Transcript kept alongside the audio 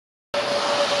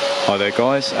Hi there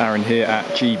guys, Aaron here at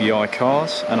GBI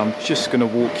Cars, and I'm just going to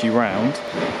walk you around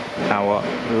our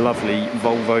lovely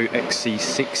Volvo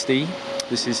XC60.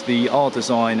 This is the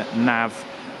R-Design nav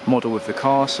model of the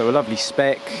car, so a lovely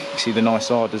spec. You see the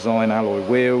nice R-Design alloy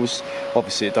wheels.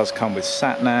 Obviously it does come with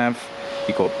sat nav.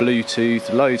 You've got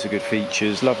Bluetooth, loads of good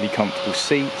features, lovely comfortable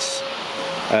seats.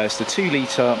 It's the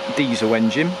 2-litre diesel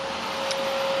engine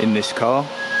in this car.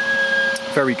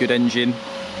 Very good engine,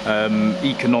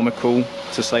 economical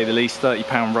to say the least.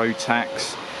 £30 road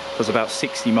tax, does about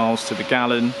 60 miles to the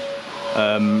gallon,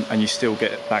 and you still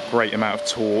get that great amount of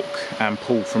torque and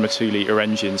pull from a 2-litre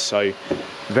engine. So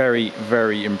very,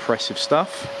 very impressive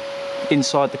stuff.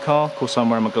 Inside the car, of course I'm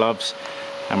wearing my gloves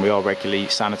and we are regularly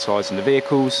sanitising the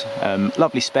vehicles.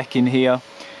 Lovely spec in here.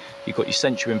 You've got your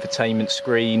central infotainment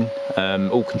screen,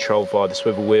 all controlled via the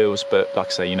swivel wheels, but like I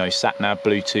say, you know, sat nav,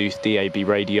 Bluetooth, DAB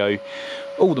radio,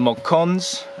 all the mod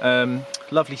cons.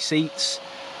 Lovely seats,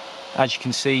 as you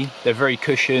can see, they're very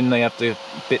cushioned. They have the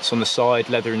bits on the side,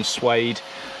 leather and suede.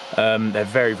 They're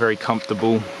very, very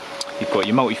comfortable. You've got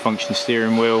your multi-function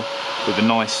steering wheel with a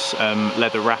nice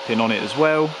leather wrapping on it as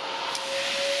well,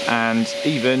 and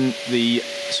even the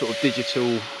sort of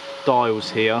digital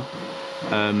dials here.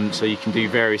 So you can do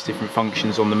various different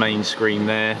functions on the main screen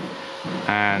there,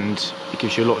 and it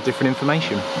gives you a lot of different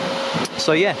information.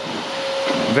 So yeah,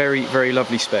 very, very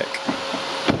lovely spec.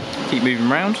 Keep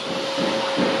moving around.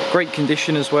 Great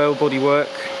condition as well, bodywork,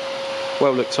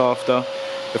 well looked after.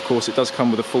 Of course it does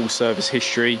come with a full service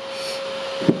history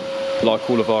like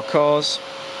all of our cars.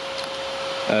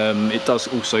 It does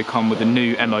also come with a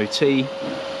new MOT.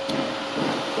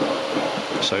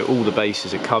 So all the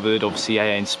bases are covered, obviously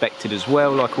AA inspected as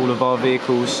well, like all of our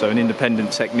vehicles. So an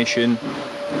independent technician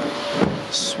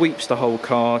sweeps the whole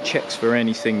car, checks for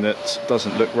anything that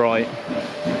doesn't look right,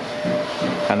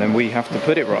 and then we have to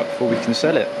put it right before we can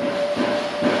sell it.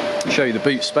 Show you the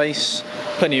boot space,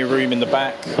 plenty of room in the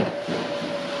back,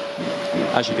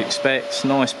 as you'd expect.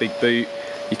 Nice big boot.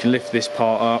 You can lift this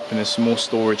part up and there's some more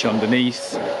storage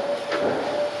underneath.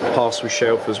 Parcel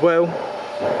shelf as well.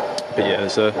 But yeah,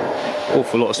 there's an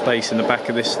awful lot of space in the back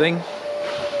of this thing.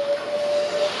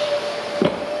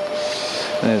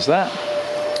 There's that.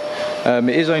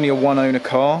 It is only a one-owner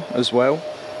car as well,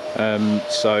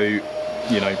 so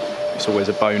you know, it's always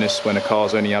a bonus when a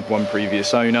car's only had one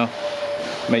previous owner.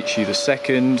 Makes you the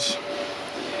second.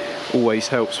 Always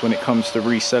helps when it comes to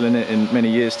reselling it in many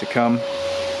years to come.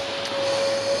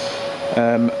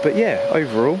 But yeah,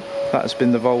 overall, that has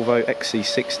been the Volvo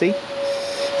XC60.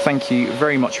 Thank you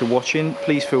very much for watching.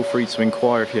 Please feel free to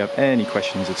inquire if you have any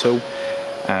questions at all,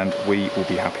 and we will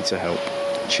be happy to help.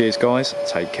 Cheers guys,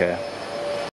 take care.